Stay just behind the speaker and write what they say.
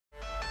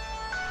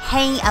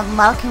Hey and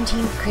welcome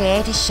to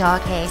Creator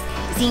Showcase,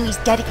 a series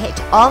dedicated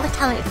to all the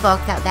talented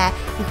folks out there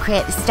who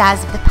create the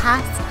stars of the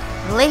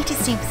past, the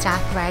latest superstar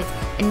threads,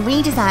 and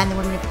redesign the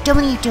women of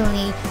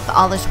WWE for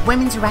all those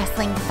women's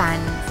wrestling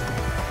fans.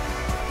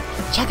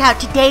 Check out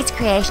today's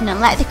creation and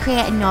let the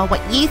creator know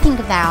what you think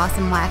of their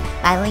awesome work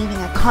by leaving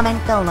a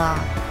comment below.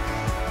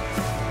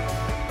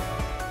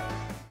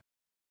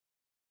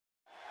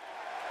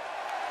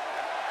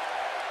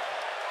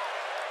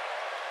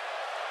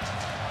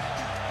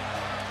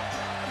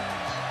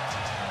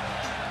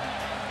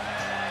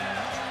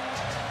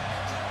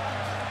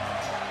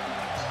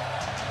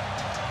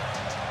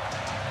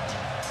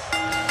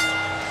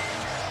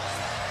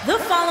 The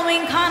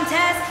following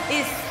contest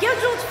is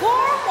scheduled for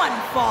one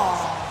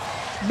fall.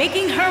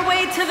 Making her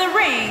way to the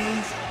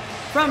ring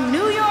from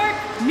New York,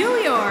 New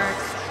York,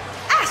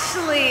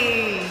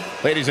 Ashley.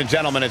 Ladies and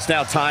gentlemen, it's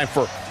now time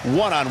for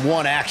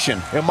one-on-one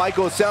action. And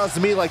Michael, it sounds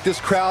to me like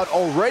this crowd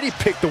already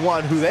picked the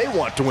one who they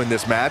want to win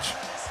this match.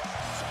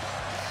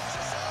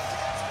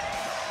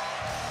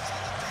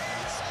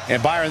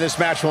 And Byron, this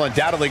match will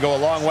undoubtedly go a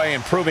long way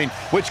in proving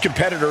which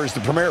competitor is the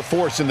premier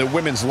force in the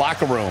women's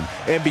locker room.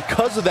 And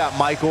because of that,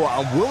 Michael,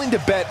 I'm willing to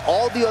bet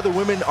all the other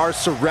women are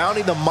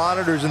surrounding the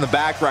monitors in the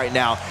back right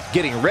now,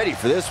 getting ready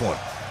for this one.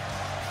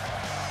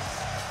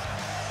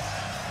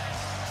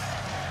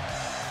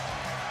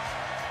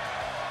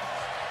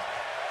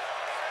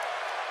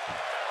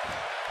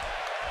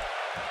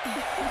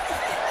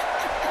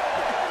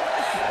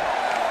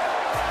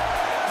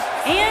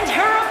 And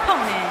her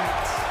opponent,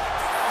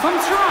 from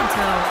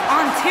Toronto,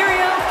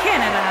 Ontario,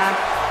 Canada,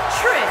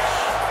 Trish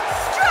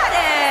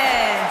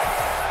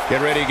Stratus.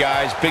 Get ready,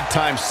 guys.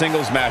 Big-time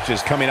singles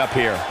matches coming up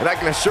here. And I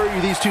can assure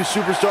you these two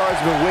superstars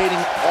have been waiting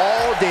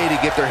all day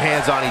to get their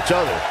hands on each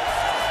other.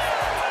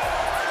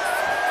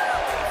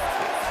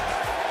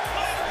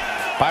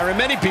 Byron,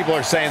 many people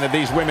are saying that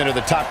these women are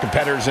the top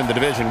competitors in the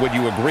division. Would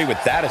you agree with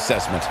that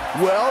assessment?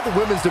 Well, the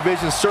women's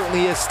division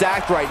certainly is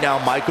stacked right now,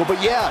 Michael. But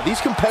yeah,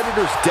 these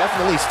competitors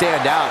definitely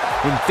stand out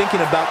when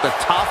thinking about the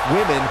top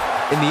women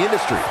in the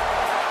industry.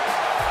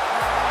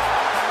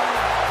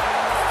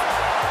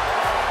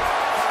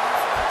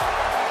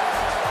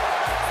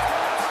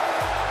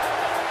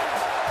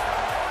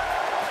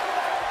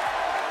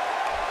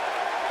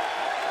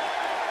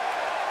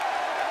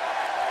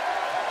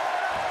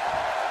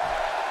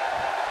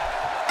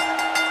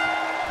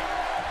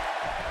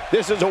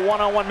 This is a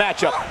one-on-one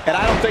matchup, and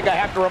I don't think I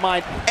have to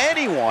remind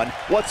anyone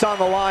what's on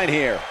the line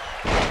here.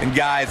 And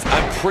guys,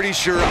 I'm pretty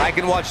sure I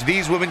can watch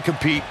these women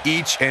compete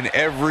each and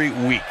every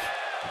week.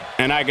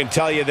 And I can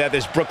tell you that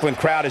this Brooklyn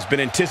crowd has been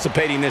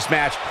anticipating this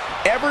match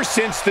ever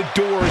since the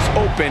doors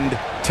opened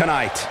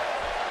tonight.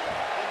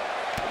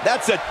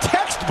 That's a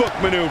textbook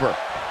maneuver.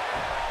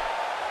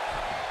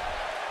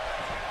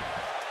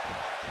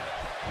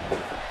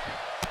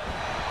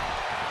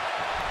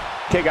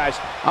 Okay, guys,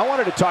 I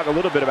wanted to talk a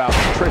little bit about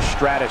Trish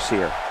Stratus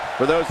here.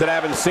 For those that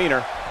haven't seen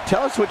her,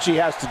 tell us what she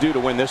has to do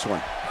to win this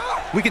one.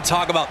 We can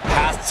talk about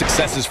past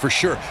successes for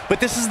sure, but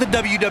this is the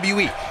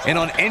WWE, and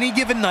on any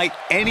given night,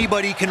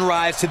 anybody can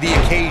rise to the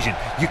occasion.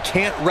 You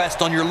can't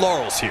rest on your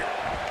laurels here.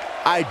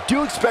 I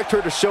do expect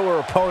her to show her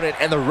opponent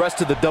and the rest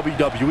of the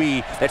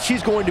WWE that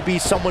she's going to be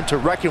someone to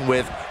reckon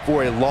with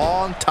for a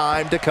long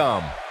time to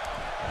come.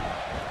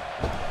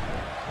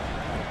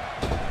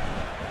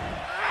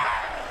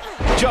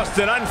 Just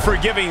an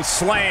unforgiving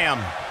slam.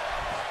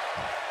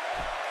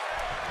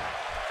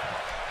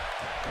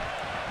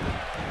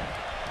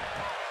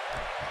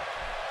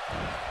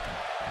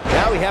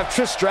 Now we have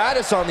Trish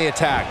Stratus on the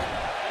attack.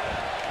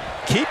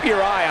 Keep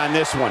your eye on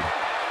this one.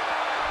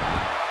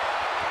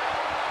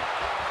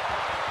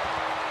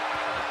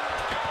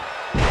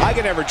 I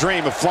could never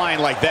dream of flying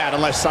like that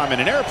unless I'm in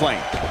an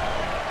airplane.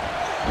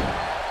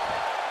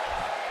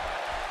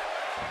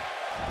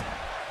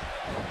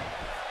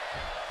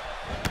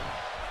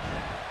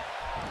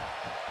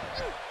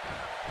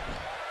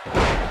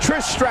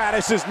 Trish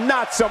Stratus is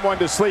not someone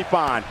to sleep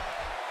on.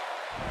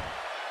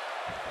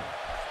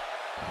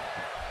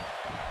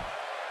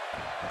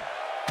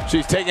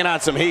 She's taking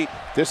on some heat.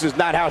 This is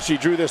not how she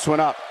drew this one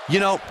up.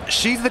 You know,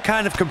 she's the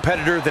kind of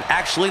competitor that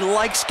actually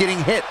likes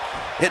getting hit.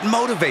 It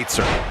motivates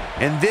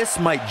her. And this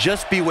might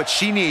just be what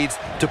she needs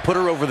to put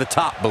her over the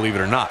top, believe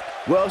it or not.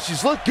 Well,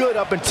 she's looked good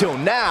up until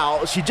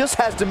now. She just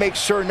has to make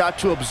sure not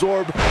to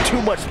absorb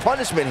too much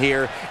punishment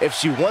here if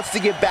she wants to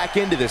get back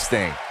into this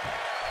thing.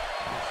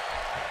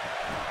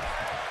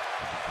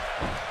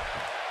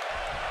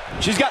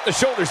 She's got the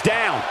shoulders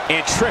down,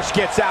 and Trish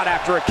gets out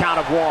after a count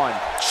of one.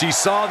 She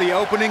saw the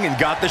opening and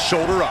got the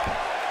shoulder up.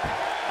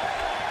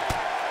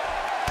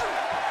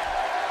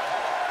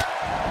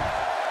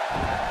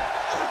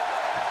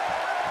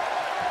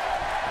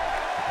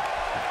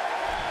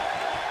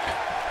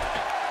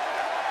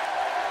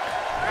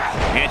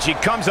 And she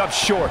comes up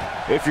short.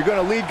 If you're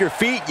going to leave your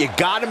feet, you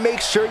got to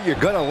make sure you're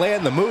going to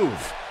land the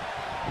move.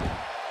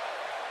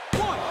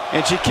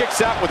 And she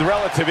kicks out with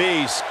relative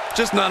ease.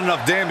 Just not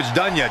enough damage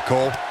done yet,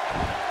 Cole.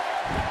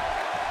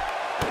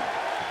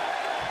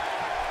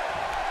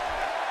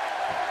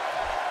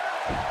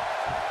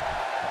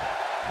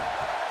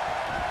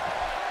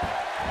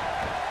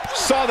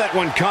 Saw that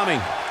one coming.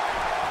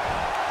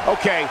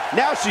 Okay,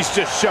 now she's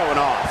just showing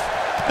off.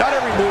 Not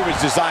every move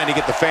is designed to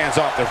get the fans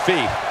off their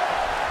feet.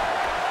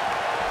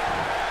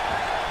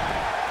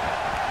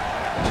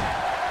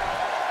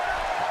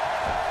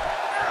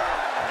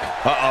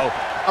 Uh-oh.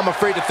 I'm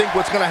afraid to think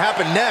what's going to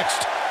happen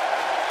next.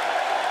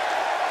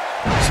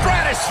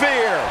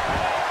 Stratosphere!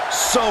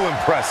 So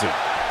impressive.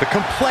 The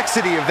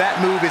complexity of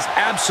that move is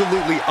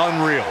absolutely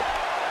unreal.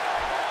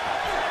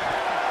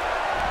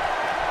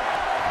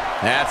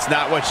 That's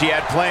not what she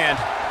had planned.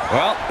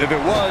 Well, if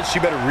it was, she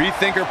better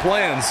rethink her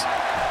plans.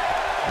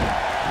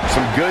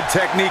 Some good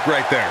technique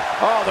right there.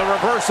 Oh, the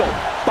reversal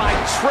by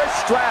Trish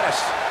Stratus.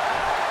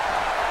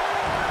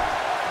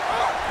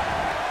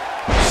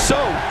 So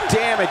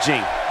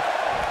damaging.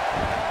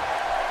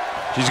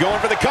 She's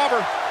going for the cover.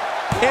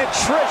 And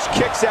Trish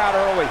kicks out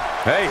early.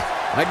 Hey,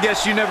 I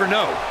guess you never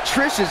know.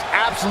 Trish is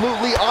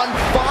absolutely on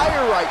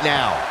fire right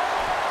now.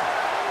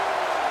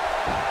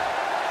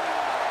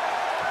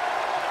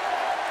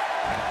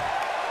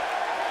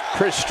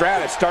 Trish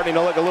Stratus starting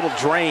to look a little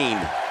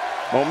drained.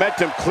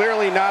 Momentum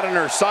clearly not on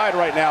her side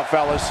right now,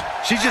 fellas.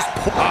 She's just...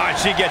 and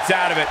she gets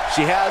out of it.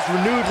 She has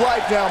renewed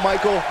life now,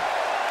 Michael.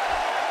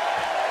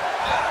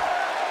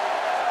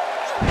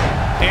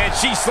 And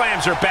she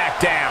slams her back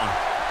down.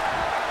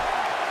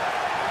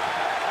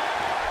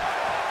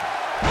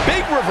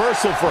 Big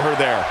reversal for her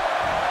there.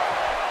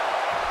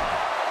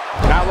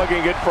 Not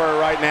looking good for her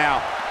right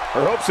now.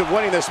 Her hopes of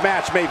winning this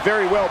match may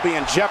very well be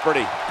in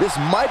jeopardy. This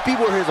might be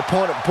where his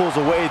opponent pulls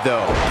away,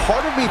 though.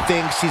 Part of me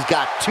thinks he's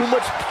got too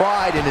much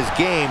pride in his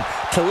game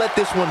to let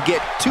this one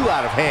get too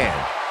out of hand.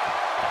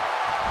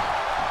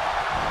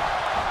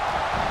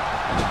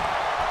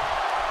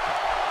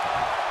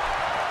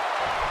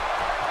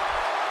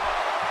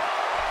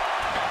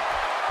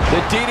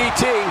 The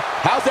DDT.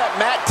 How's that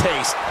mat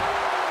taste?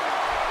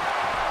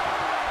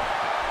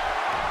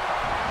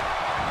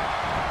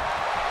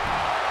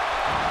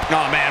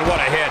 Oh, man, what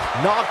a hit.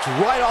 Knocked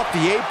right off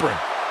the apron.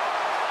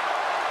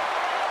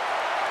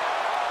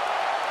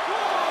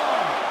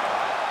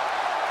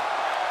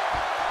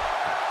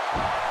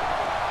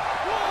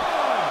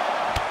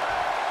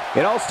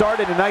 It all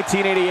started in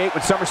 1988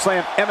 when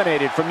SummerSlam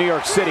emanated from New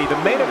York City.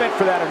 The main event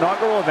for that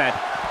inaugural event,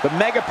 the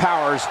Mega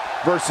Powers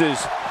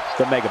versus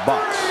the Mega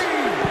Bucks.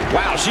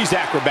 Wow, she's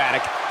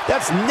acrobatic.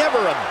 That's never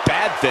a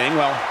bad thing,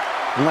 well,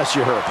 unless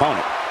you're her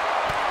opponent.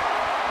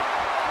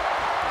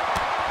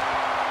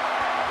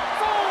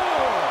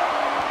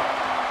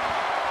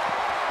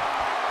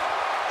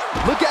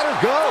 Look at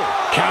her go.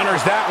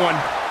 Counters that one.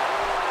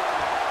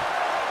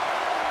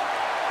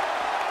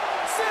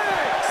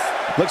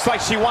 6. Looks like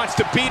she wants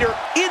to beat her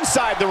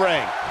inside the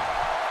ring.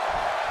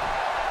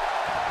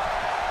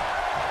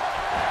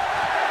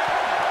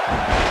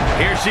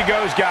 Here she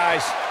goes,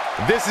 guys.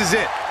 This is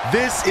it.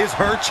 This is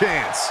her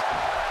chance.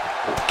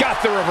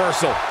 Got the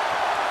reversal.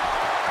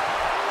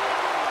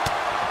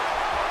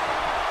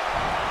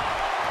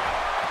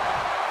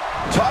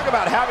 Talk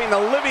about having the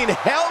living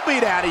hell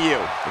beat out of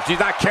you. If she's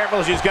not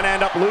careful, she's going to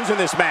end up losing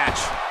this match.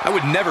 I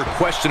would never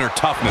question her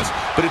toughness,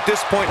 but at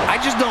this point, I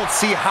just don't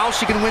see how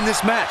she can win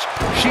this match.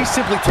 She's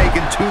simply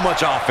taken too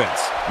much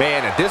offense.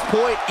 Man, at this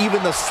point,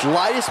 even the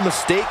slightest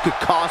mistake could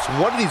cost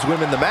one of these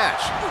women the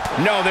match.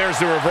 No, there's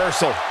the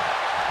reversal.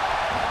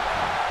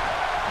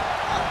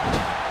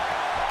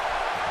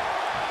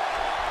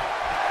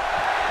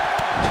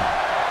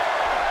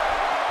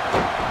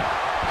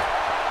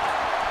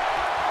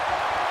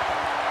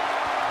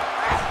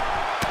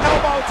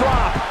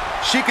 Drop.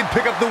 She can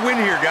pick up the win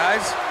here,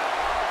 guys.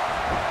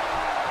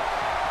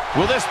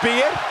 Will this be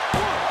it?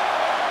 1,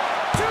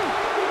 2.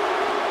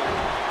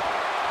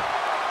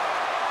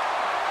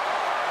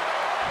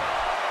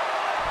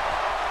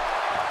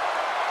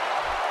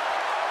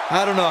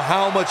 I don't know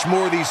how much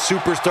more these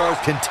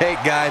superstars can take,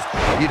 guys.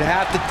 You'd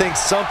have to think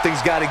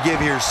something's got to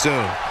give here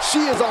soon.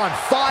 She is on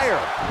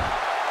fire.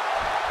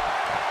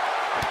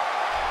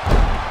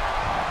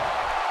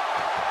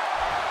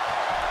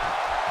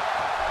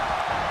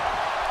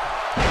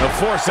 The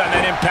force on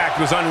that impact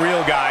was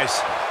unreal,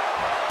 guys.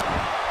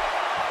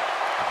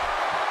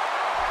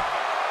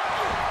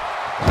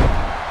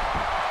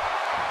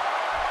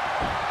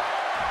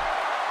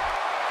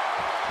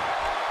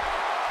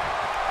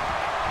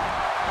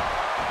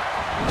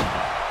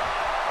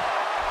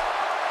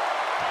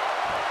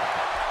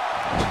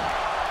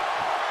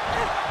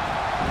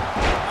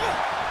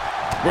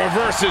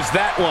 Reverses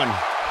that one.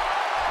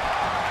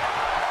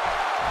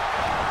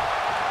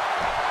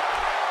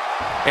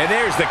 And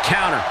there's the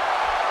counter.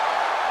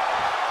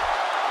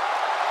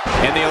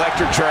 And the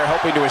electric chair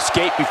hoping to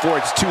escape before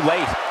it's too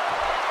late.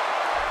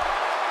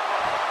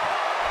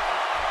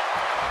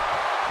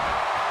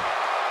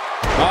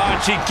 Oh, and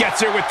she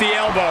gets her with the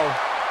elbow.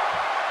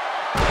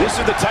 This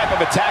is the type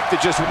of attack that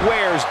just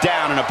wears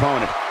down an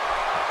opponent.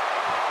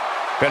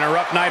 Been a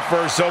rough night for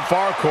her so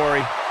far,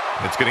 Corey.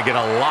 It's going to get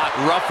a lot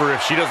rougher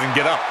if she doesn't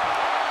get up.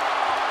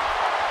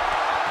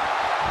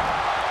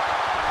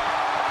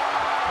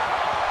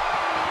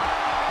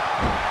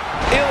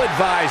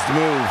 Ill-advised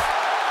move.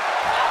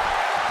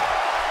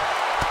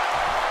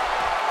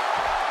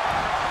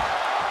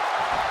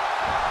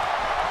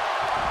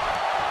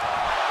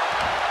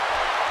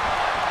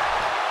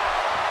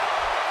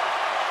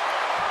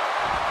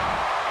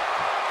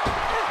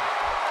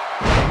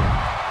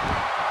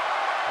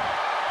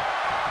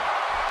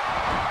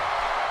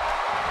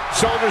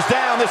 Shoulders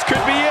down, this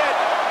could be it.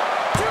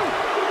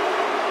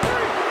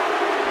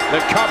 The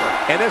cover,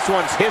 and this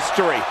one's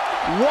history.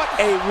 What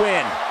a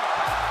win.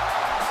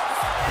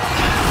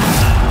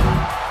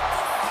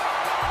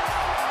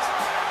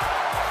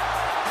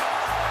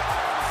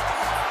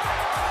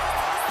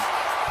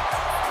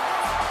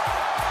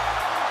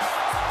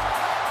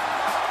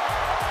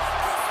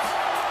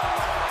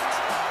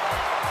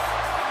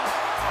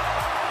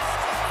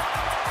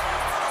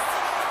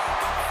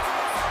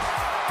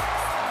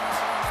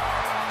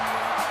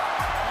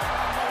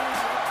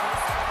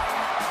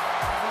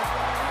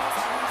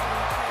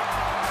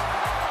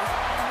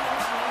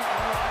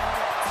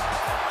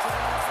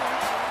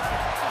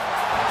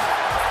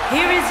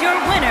 Here is your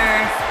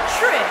winner,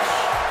 Trish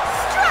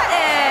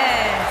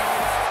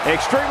Stratus.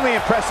 Extremely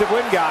impressive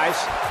win, guys.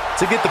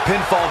 To get the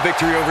pinfall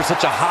victory over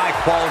such a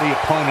high-quality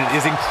opponent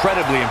is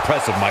incredibly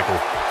impressive, Michael.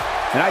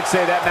 And I'd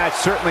say that match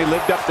certainly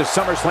lived up to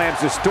SummerSlam's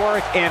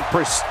historic and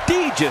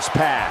prestigious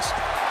past.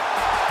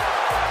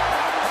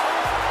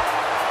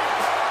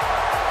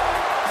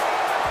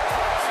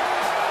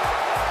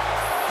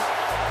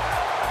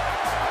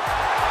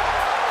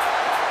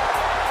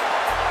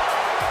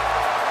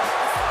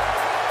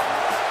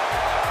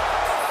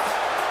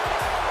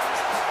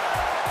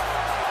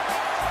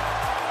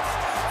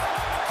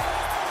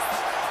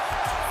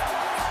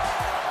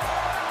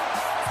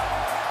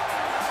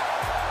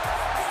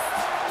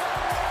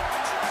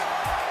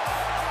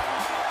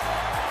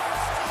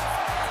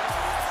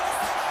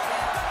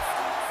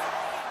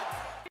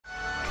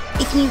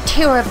 If you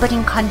too are a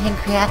budding content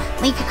creator,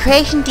 leave your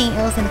creation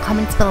details in the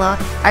comments below,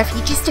 or if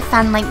you're just a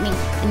fan like me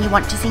and you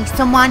want to see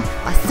someone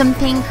or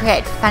something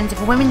created for fans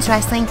of women's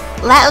wrestling,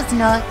 let us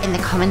know in the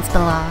comments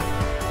below.